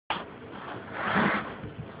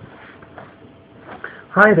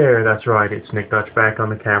Hi there, that's right, it's Nick Dutch back on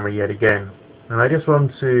the camera yet again. And I just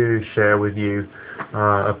want to share with you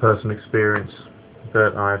a personal experience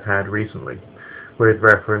that I've had recently with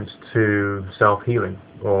reference to self-healing,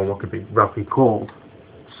 or what could be roughly called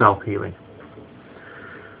self-healing.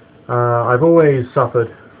 I've always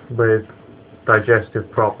suffered with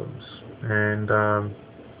digestive problems, and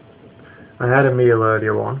I had a meal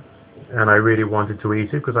earlier on, and I really wanted to eat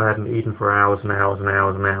it because I hadn't eaten for hours and hours and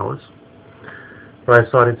hours and hours. But I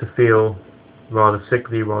started to feel rather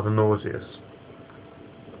sickly, rather nauseous.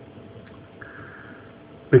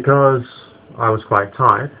 Because I was quite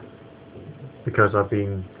tired, because I've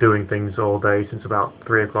been doing things all day since about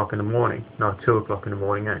 3 o'clock in the morning, no, 2 o'clock in the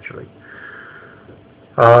morning actually.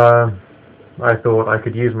 I thought I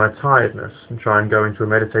could use my tiredness and try and go into a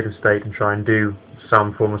meditative state and try and do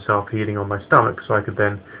some form of self-healing on my stomach so I could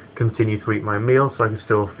then continue to eat my meal so I could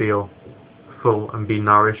still feel full and be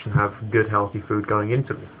nourished and have good healthy food going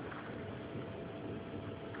into me.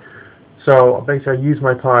 So basically I used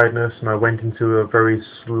my tiredness and I went into a very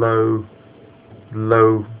slow,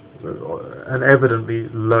 low, and evidently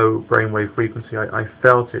low brainwave frequency. I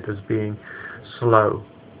felt it as being slow.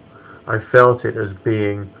 I felt it as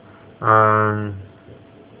being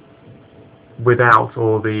without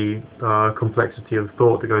all the complexity of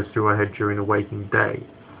thought that goes through our head during a waking day.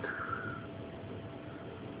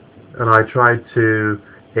 And I tried to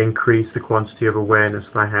increase the quantity of awareness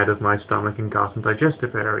that I had of my stomach and gut and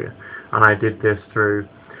digestive area. And I did this through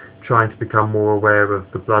trying to become more aware of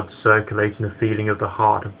the blood circulating, the feeling of the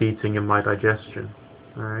heart beating in my digestion.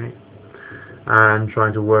 Alright? And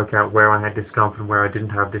trying to work out where I had discomfort and where I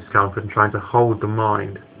didn't have discomfort, and trying to hold the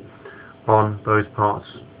mind on those parts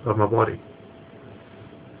of my body.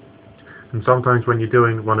 And sometimes when you're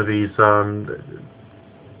doing one of these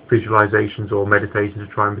visualizations or meditations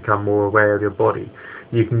to try and become more aware of your body,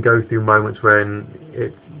 you can go through moments when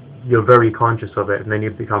you're very conscious of it, and then you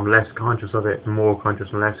become less conscious of it, and more conscious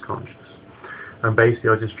and less conscious. And basically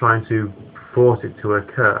I was just trying to force it to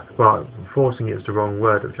occur. Well, forcing it is the wrong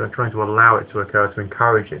word. I'm trying to allow it to occur, to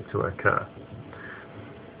encourage it to occur.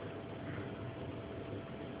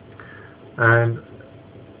 And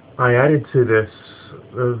I added to this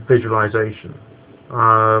visualization,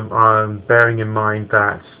 bearing in mind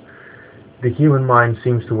that the human mind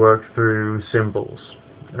seems to work through symbols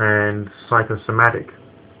and psychosomatic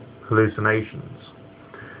hallucinations,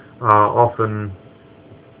 often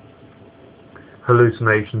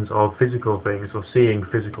hallucinations of physical things or seeing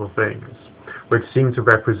physical things, which seem to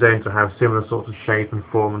represent or have similar sorts of shape and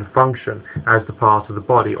form and function as the part of the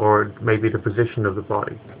body, or maybe the position of the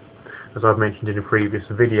body. As I've mentioned in a previous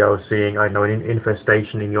video, seeing, I know, an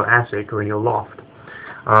infestation in your attic or in your loft.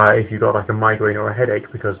 If you've got like a migraine or a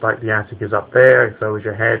headache, because like the attic is up there, so is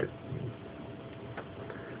your head.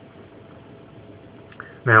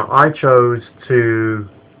 Now I chose to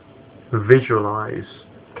visualize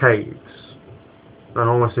caves, and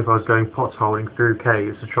almost if I was going potholing through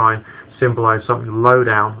caves to try and symbolize something low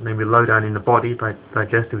down, maybe low down in the body,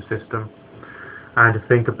 digestive system, and to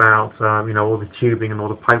think about all the tubing and all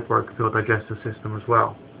the pipework for the digestive system as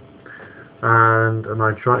well. And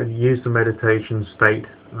I try to use the meditation state,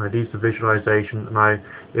 I use the visualization, and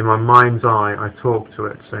in my mind's eye, I talk to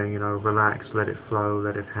it, saying, relax, let it flow,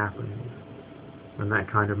 let it happen, and that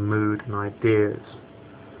kind of mood and ideas.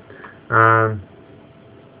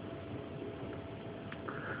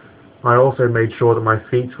 I also made sure that my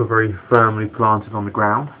feet were very firmly planted on the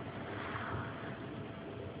ground,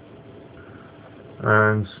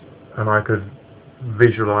 and I could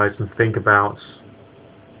visualize and think about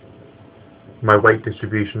my weight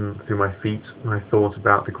distribution through my feet, and I thought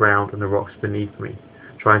about the ground and the rocks beneath me,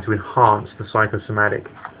 trying to enhance the psychosomatic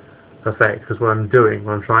effect, because what I'm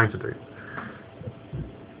trying to do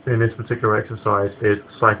in this particular exercise is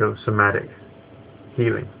psychosomatic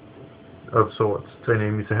healing of sorts,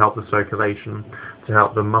 to help the circulation, to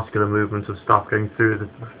help the muscular movements of stuff going through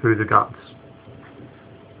the guts.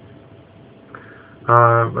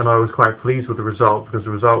 And I was quite pleased with the result, because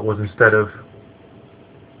the result was, instead of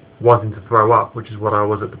wanting to throw up, which is what I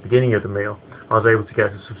was at the beginning of the meal, I was able to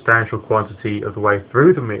get a substantial quantity of the way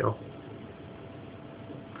through the meal.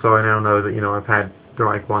 So I now know that I've had the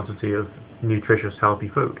right quantity of nutritious, healthy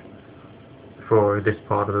food for this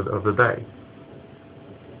part of the day.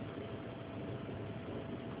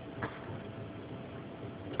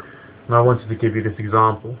 And I wanted to give you this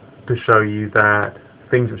example to show you that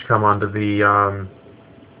things which come under the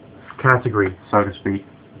category, so to speak,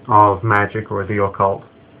 of magic or the occult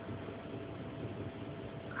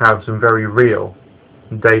have some very real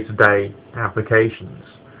day-to-day applications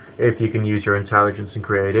if you can use your intelligence and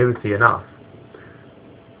creativity enough.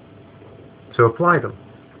 to apply them.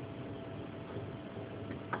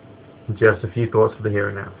 Just a few thoughts for the here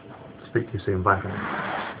and now. Speak to you soon. Bye for now.